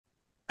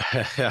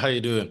How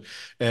you doing?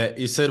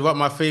 You said what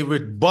my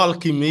favorite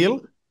bulky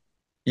meal?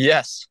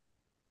 Yes.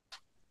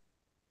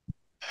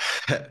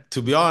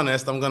 To be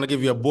honest, I'm gonna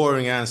give you a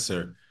boring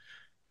answer.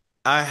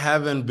 I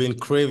haven't been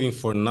craving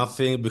for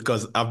nothing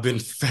because I've been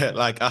fat,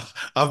 like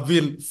I've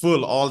been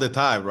full all the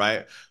time,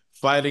 right?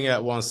 Fighting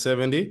at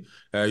 170.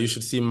 You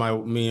should see my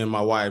me and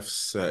my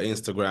wife's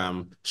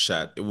Instagram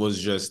chat. It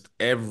was just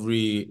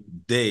every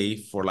day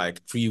for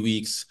like 3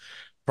 weeks,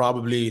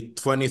 probably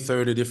 20,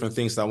 30 different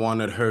things I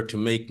wanted her to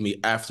make me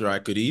after I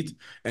could eat.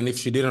 And if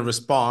she didn't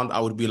respond, I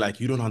would be like,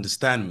 you don't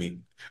understand me,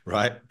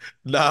 right?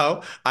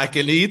 Now I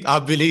can eat.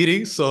 I've been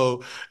eating,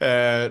 so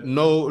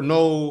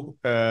no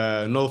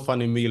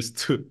funny meals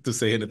to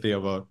say anything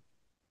about.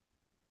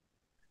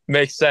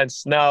 Makes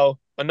sense. Now,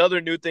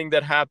 another new thing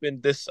that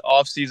happened this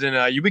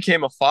offseason, you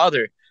became a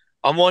father.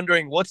 I'm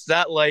wondering, what's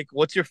that like?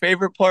 What's your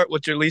favorite part?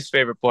 What's your least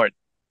favorite part?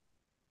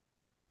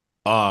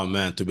 Oh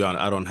man, to be honest,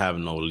 I don't have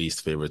no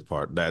least favorite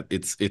part. That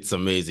it's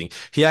amazing.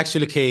 He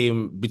actually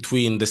came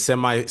between the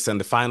semis and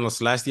the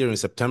finals last year in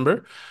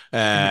September.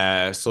 Mhm.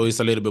 So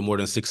it's a little bit more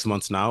than 6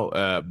 months now.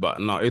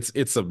 But no,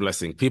 it's a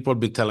blessing. People have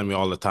been telling me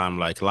all the time,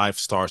 like life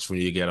starts when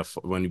you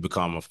when you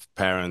become a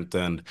parent,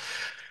 and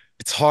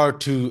it's hard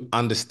to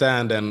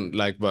understand. And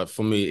like, but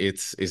for me,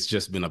 it's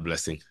just been a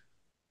blessing.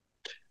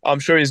 I'm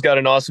sure he's got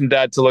an awesome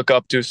dad to look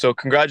up to. So,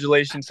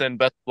 congratulations and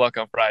best of luck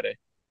on Friday.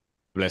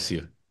 Bless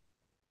you.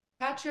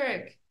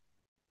 Patrick.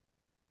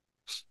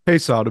 Hey,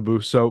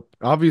 Saibou. So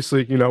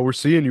obviously, we're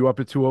seeing you up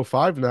at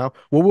 205 now.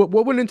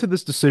 What went into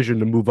this decision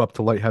to move up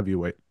to light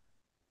heavyweight?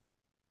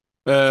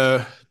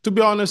 Uh, to be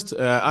honest,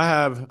 I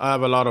have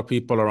a lot of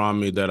people around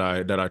me that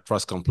I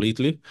trust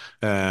completely.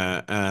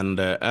 And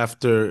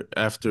after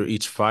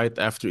each fight,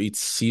 after each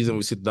season,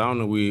 we sit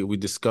down and we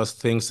discuss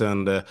things,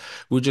 and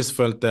we just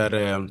felt that.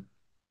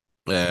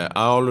 I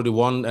already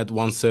won at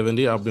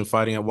 170. I've been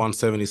fighting at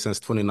 170 since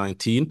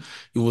 2019.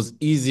 It was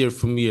easier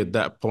for me at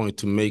that point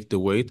to make the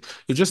weight.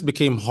 It just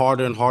became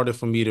harder and harder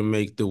for me to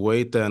make the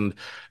weight. And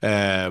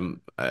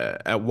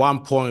at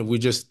one point, we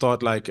just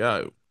thought like,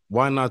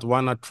 why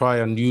not try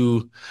a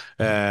new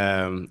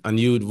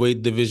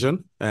weight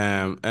division?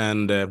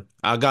 And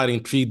I got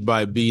intrigued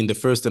by being the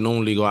first and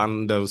only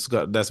one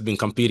that's been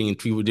competing in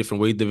three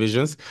different weight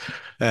divisions.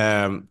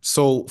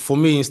 So for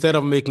me, instead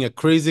of making a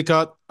crazy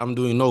cut, I'm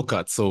doing no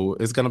cut. So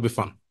it's gonna be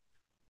fun.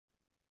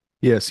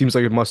 Yeah, it seems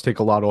like it must take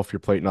a lot off your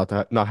plate not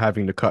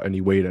having to cut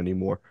any weight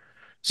anymore.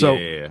 Yeah, So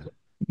yeah, yeah.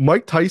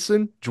 Mike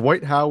Tyson,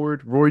 Dwight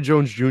Howard, Roy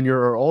Jones Jr.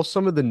 are all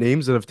some of the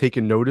names that have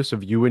taken notice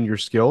of you and your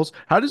skills.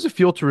 How does it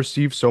feel to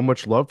receive so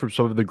much love from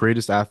some of the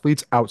greatest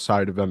athletes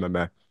outside of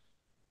MMA?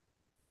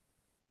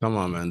 Come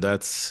on, man.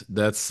 That's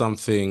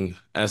something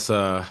as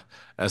a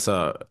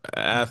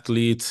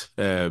athlete,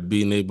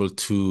 being able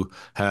to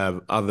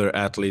have other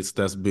athletes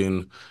that's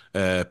been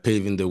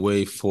paving the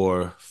way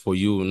for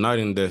you, not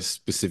in the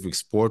specific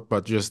sport,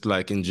 but just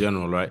like in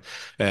general, right?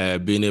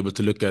 Being able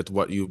to look at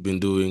what you've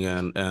been doing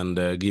and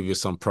give you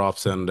some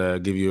props and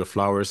give you your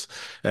flowers.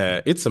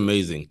 It's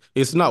amazing.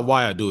 It's not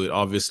why I do it,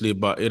 obviously,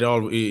 but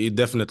it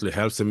definitely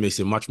helps and makes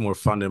it much more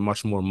fun and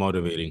much more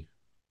motivating.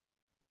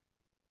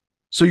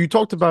 So you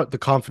talked about the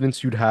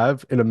confidence you'd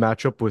have in a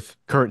matchup with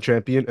current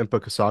champion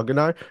Impa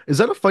Kasaganai. Is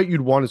that a fight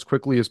you'd want as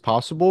quickly as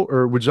possible,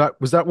 or was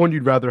that one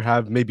you'd rather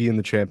have maybe in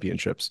the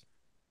championships?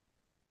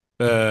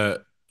 Uh,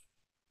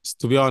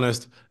 to be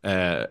honest,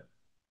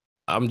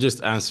 I'm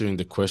just answering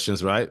the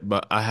questions, right?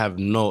 But I have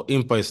no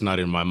Impa is not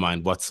in my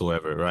mind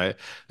whatsoever, right?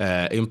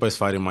 Impa is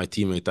fighting my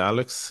teammate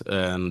Alex,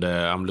 and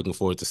I'm looking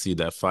forward to see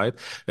that fight.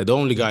 The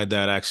only guy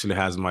that actually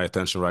has my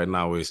attention right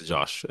now is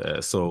Josh.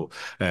 So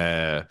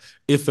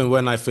if and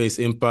when I face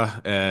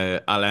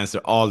Impa, I'll answer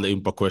all the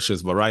Impa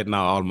questions. But right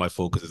now, all my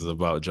focus is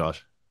about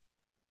Josh.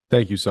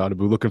 Thank you,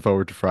 Saibou. Looking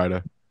forward to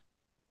Friday.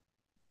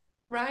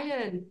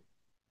 Ryan.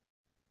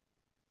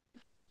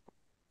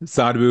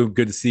 Saibou,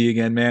 good to see you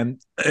again, man.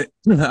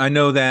 I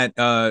know that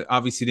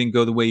obviously didn't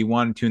go the way you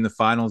wanted to in the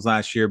finals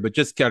last year, but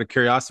just out of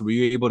curiosity, were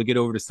you able to get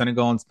over to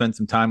Senegal and spend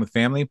some time with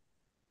family?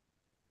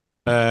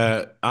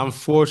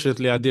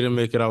 Unfortunately, I didn't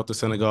make it out to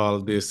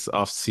Senegal this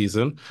off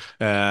season.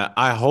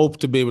 I hope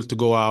to be able to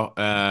go out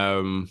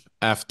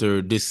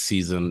after this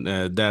season.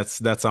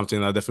 That's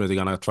something I'm definitely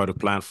gonna try to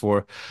plan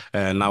for.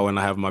 Now, when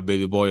I have my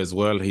baby boy as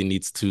well, he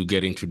needs to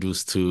get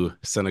introduced to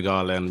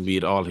Senegal and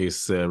meet all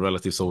his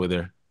relatives over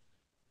there.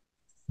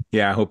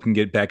 Yeah, I hope you can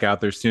get back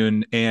out there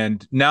soon.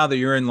 And now that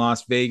you're in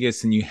Las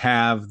Vegas and you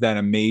have that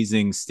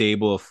amazing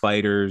stable of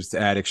fighters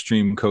at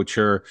Extreme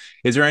Couture,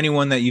 is there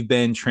anyone that you've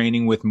been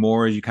training with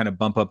more as you kind of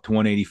bump up to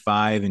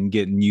 185 and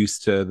getting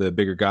used to the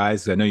bigger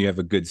guys? I know you have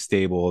a good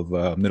stable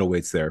of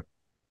middleweights there.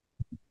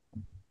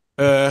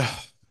 Uh,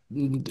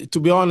 to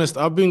be honest,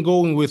 I've been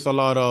going with a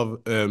lot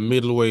of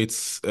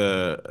middleweights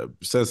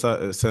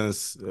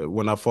since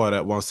when I fought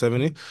at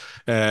 170.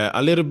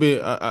 A little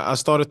bit, I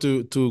started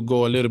to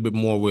go a little bit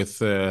more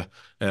with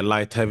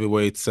light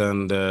heavyweights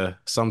and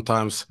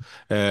sometimes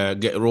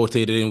get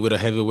rotated in with a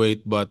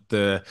heavyweight, but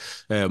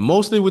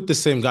mostly with the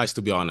same guys.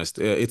 To be honest,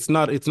 it's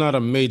not a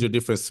major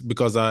difference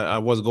because I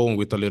was going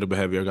with a little bit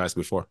heavier guys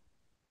before.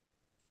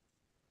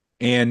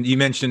 And you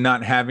mentioned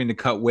not having to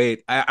cut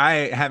weight.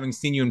 I having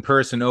seen you in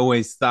person,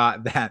 always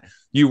thought that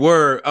you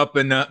were up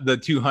in the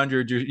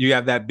 200. You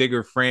have that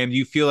bigger frame. Do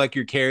you feel like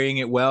you're carrying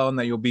it well and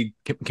that you'll be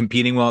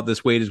competing well at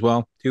this weight as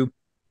well, too?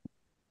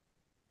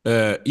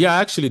 Yeah,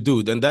 I actually do.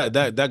 And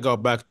that got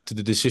back to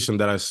the decision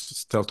that I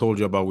still told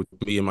you about with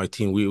me and my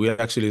team. We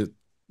actually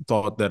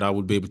thought that I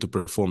would be able to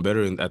perform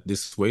better at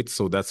this weight.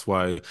 So that's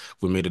why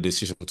we made a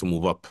decision to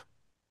move up.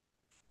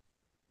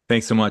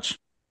 Thanks so much.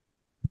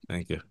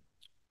 Thank you.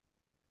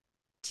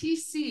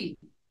 TC.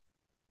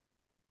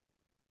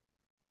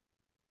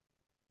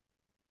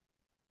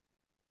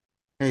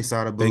 Hey,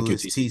 Thank Saibou, you,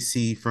 it's TC.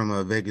 TC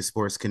from Vegas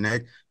Sports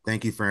Connect.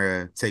 Thank you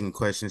for taking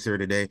questions here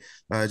today.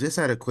 Just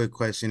had a quick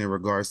question in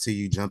regards to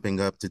you jumping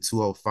up to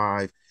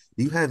 205.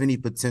 Do you have any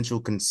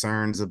potential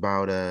concerns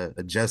about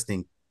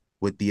adjusting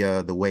with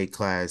the weight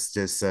class?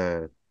 Just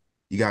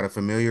you got a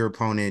familiar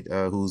opponent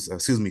who's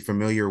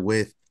familiar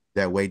with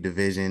that weight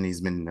division.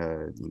 He's been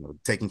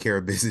taking care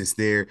of business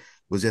there.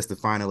 Was just a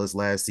finalist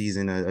last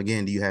season.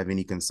 Again, do you have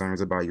any concerns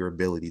about your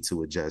ability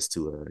to adjust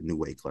to a new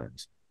weight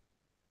class?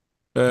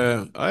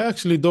 I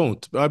actually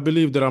don't. I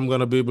believe that I'm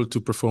gonna be able to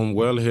perform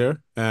well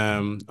here.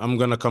 I'm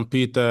gonna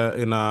compete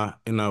in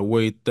a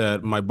weight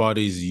that my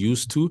body is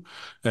used to,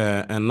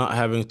 and not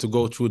having to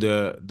go through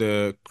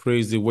the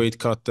crazy weight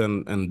cut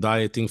and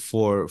dieting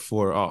for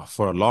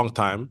a long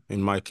time.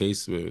 In my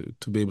case,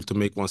 to be able to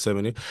make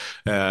 170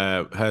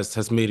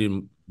 has made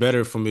it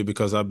better for me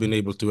because I've been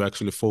able to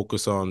actually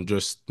focus on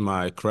just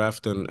my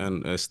craft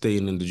and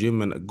staying in the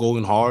gym and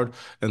going hard,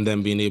 and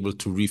then being able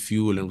to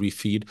refuel and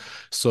refeed.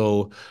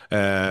 So.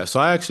 So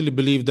I actually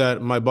believe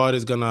that my body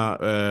is gonna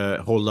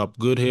hold up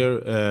good here,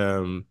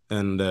 and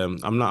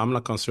I'm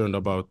not concerned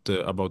about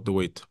the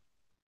weight.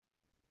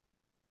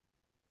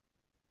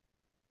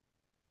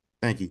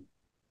 Thank you.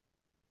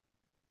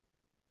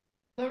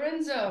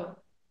 Lorenzo.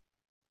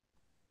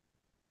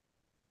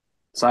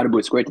 Saibou,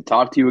 it's great to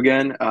talk to you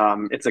again.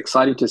 It's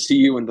exciting to see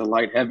you in the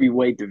light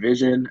heavyweight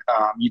division.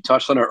 You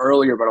touched on it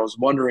earlier, but I was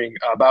wondering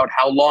about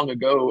how long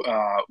ago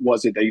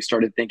was it that you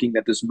started thinking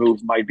that this move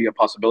might be a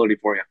possibility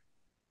for you?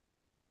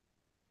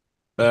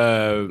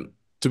 Uh,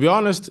 to be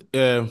honest,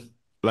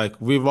 like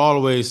we've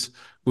always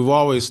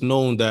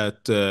known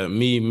that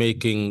me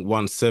making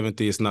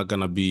 170 is not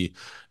gonna be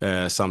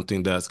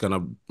something that's gonna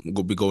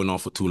be going on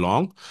for too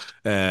long.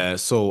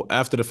 So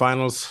after the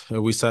finals,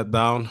 we sat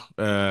down.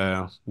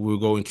 We were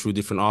going through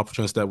different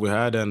options that we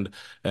had, and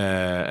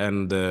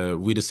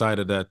we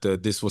decided that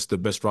this was the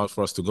best route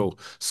for us to go.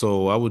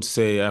 So I would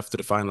say after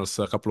the finals,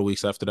 a couple of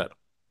weeks after that.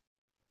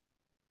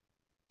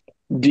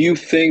 Do you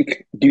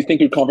think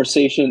your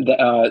conversation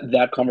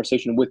that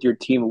conversation with your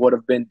team would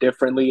have been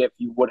differently if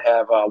you would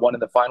have won in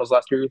the finals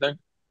last year, you think?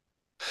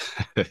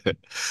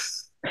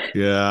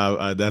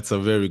 Yeah, that's a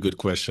very good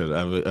question.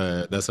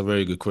 That's a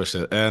very good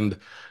question, and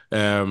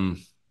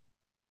um,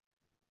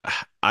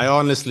 I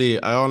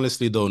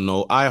honestly don't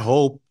know. I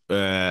hope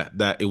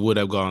that it would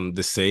have gone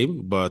the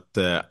same, but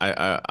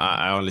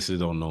I honestly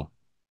don't know.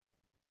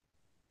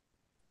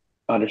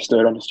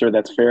 Understood.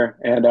 That's fair.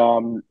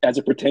 And as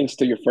it pertains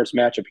to your first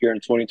matchup here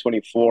in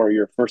 2024,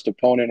 your first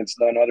opponent is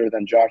none other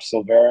than Josh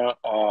Silveira.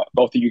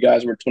 Both of you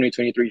guys were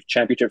 2023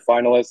 championship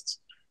finalists.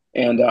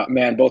 And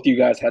man, both of you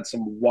guys had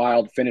some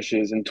wild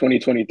finishes in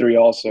 2023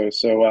 also.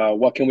 So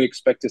what can we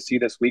expect to see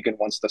this weekend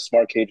once the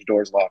Smart Cage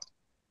doors locked?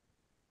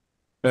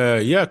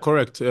 Yeah,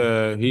 correct.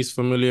 He's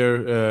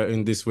familiar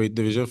in this weight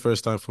division.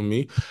 First time for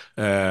me.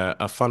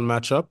 A fun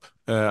matchup.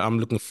 I'm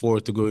looking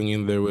forward to going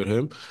in there with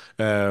him.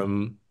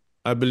 Um,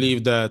 I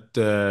believe that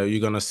you're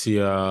gonna see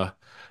a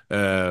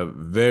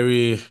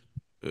very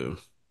uh,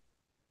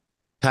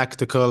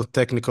 tactical,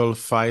 technical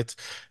fight.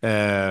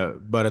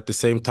 But at the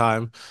same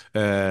time,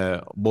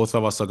 both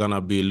of us are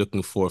gonna be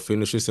looking for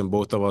finishes, and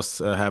both of us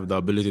have the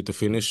ability to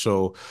finish.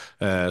 So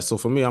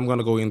for me, I'm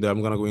gonna go in there.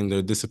 I'm gonna go in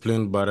there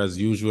disciplined, but as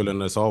usual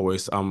and as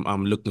always,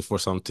 I'm looking for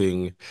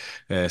something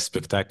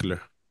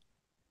spectacular.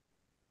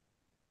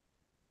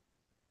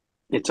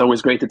 It's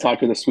always great to talk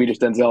to the Swedish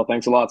Denzel.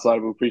 Thanks a lot,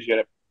 Saibou. Appreciate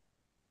it.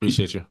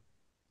 Appreciate you.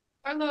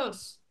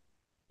 Carlos.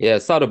 Yeah,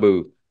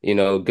 Saibou,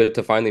 good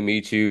to finally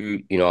meet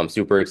you. I'm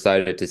super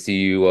excited to see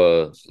you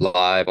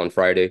live on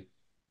Friday.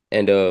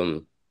 And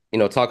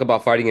talk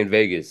about fighting in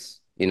Vegas.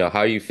 How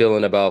are you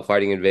feeling about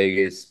fighting in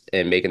Vegas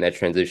and making that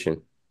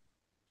transition?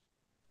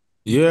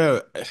 Yeah,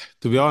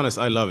 to be honest,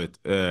 I love it.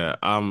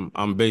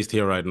 I'm based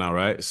here right now,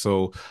 right?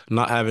 So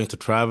not having to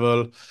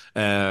travel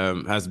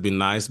has been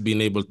nice.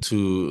 Being able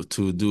to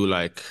do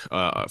like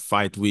a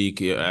fight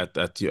week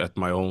at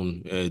my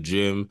own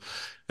gym,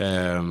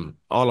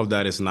 all of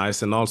that is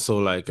nice. And also,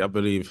 like I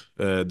believe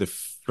the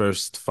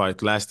first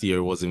fight last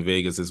year was in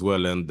Vegas as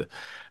well, and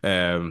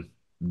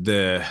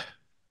the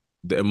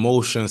the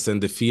emotions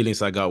and the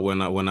feelings I got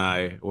when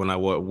I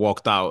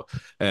walked out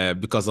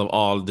because of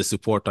all the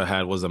support I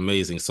had was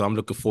amazing. So I'm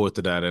looking forward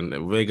to that,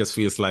 and Vegas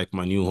feels like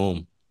my new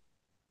home.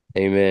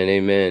 Amen,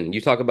 amen.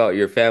 You talk about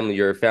your family,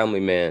 you're a family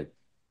man,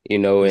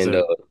 Yes, and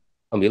sir.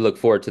 we look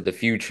forward to the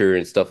future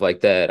and stuff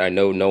like that. I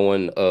know no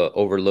one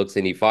overlooks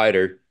any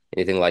fighter,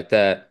 anything like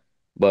that.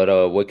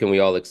 But what can we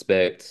all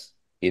expect?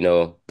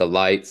 The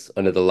lights,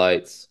 under the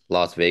lights,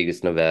 Las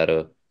Vegas,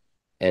 Nevada,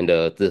 and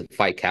the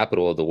fight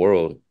capital of the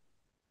world.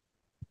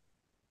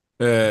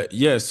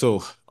 Yeah,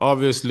 so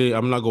obviously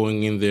I'm not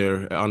going in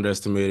there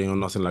underestimating or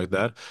nothing like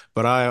that,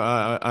 but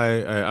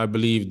I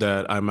believe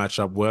that I match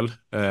up well,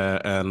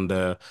 and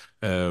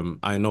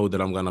I know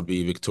that I'm gonna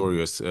be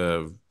victorious.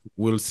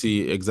 We'll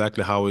see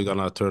exactly how we're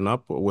gonna turn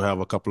up. We have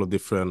a couple of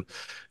different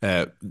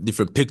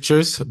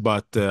pictures,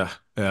 but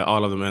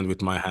all of them end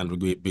with my hand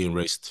being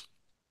raised.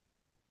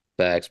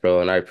 Facts, bro,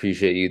 and I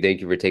appreciate you.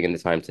 Thank you for taking the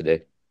time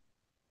today.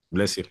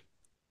 Bless you.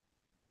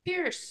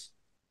 Pierce.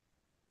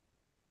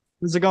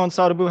 How's it going,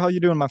 Saibou? How you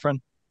doing, my friend?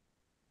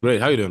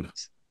 Great. How you doing?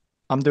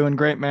 I'm doing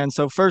great, man.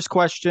 So first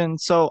question.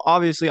 So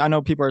obviously, I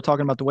know people are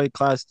talking about the weight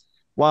class.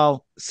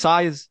 While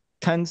size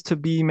tends to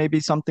be maybe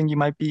something you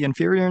might be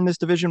inferior in this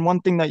division,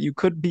 one thing that you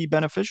could be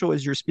beneficial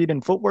is your speed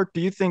and footwork.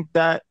 Do you think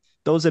that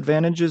those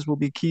advantages will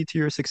be key to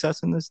your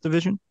success in this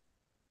division?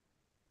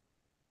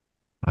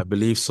 I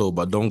believe so,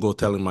 but don't go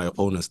telling my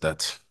opponents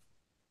that.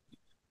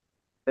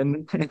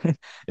 And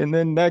and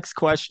then next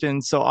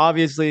question. So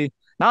obviously,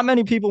 not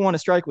many people want to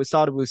strike with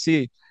Saibou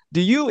C. Do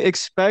you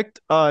expect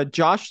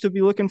Josh to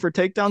be looking for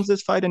takedowns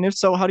this fight? And if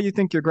so, how do you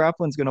think your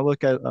grappling is going to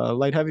look at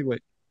light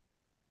heavyweight?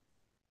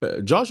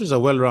 Josh is a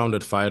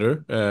well-rounded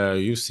fighter.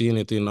 You've seen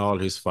it in all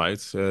his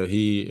fights.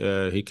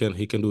 He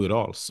can do it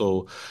all.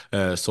 So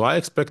I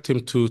expect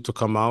him to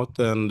come out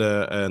and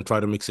try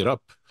to mix it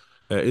up.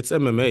 It's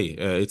MMA.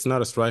 It's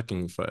not a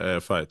striking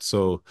fight.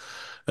 So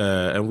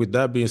and with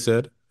that being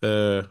said,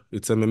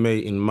 it's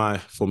MMA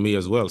for me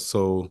as well.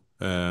 So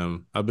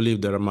I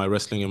believe that my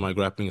wrestling and my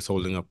grappling is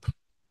holding up.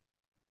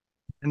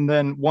 And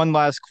then one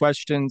last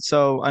question.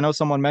 So I know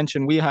someone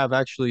mentioned we have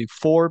actually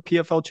four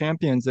PFL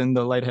champions in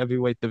the light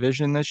heavyweight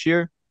division this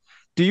year.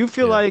 Do you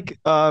feel Yeah. like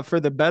for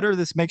the better,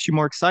 this makes you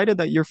more excited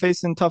that you're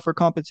facing tougher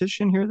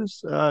competition here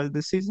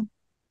this season?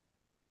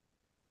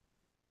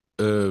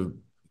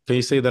 Can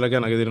you say that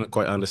again? I didn't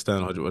quite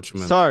understand what you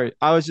meant. Sorry,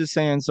 I was just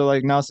saying, so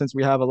like now since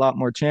we have a lot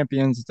more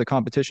champions, the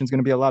competition's going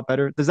to be a lot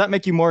better. Does that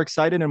make you more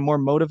excited and more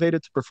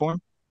motivated to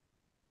perform?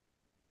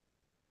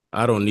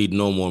 I don't need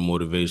no more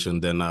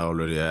motivation than I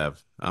already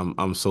have.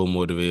 I'm so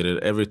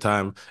motivated every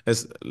time. I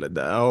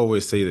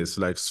always say this,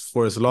 like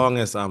for as long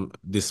as I'm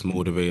this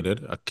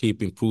motivated, I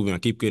keep improving, I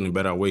keep getting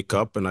better. I wake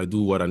up and I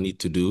do what I need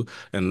to do,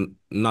 and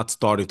not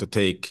starting to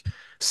take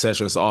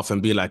sessions off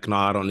and be like, no,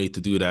 I don't need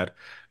to do that.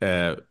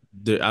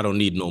 I don't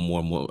need no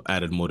more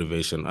added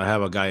motivation. I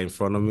have a guy in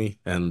front of me,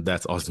 and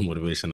that's all the motivation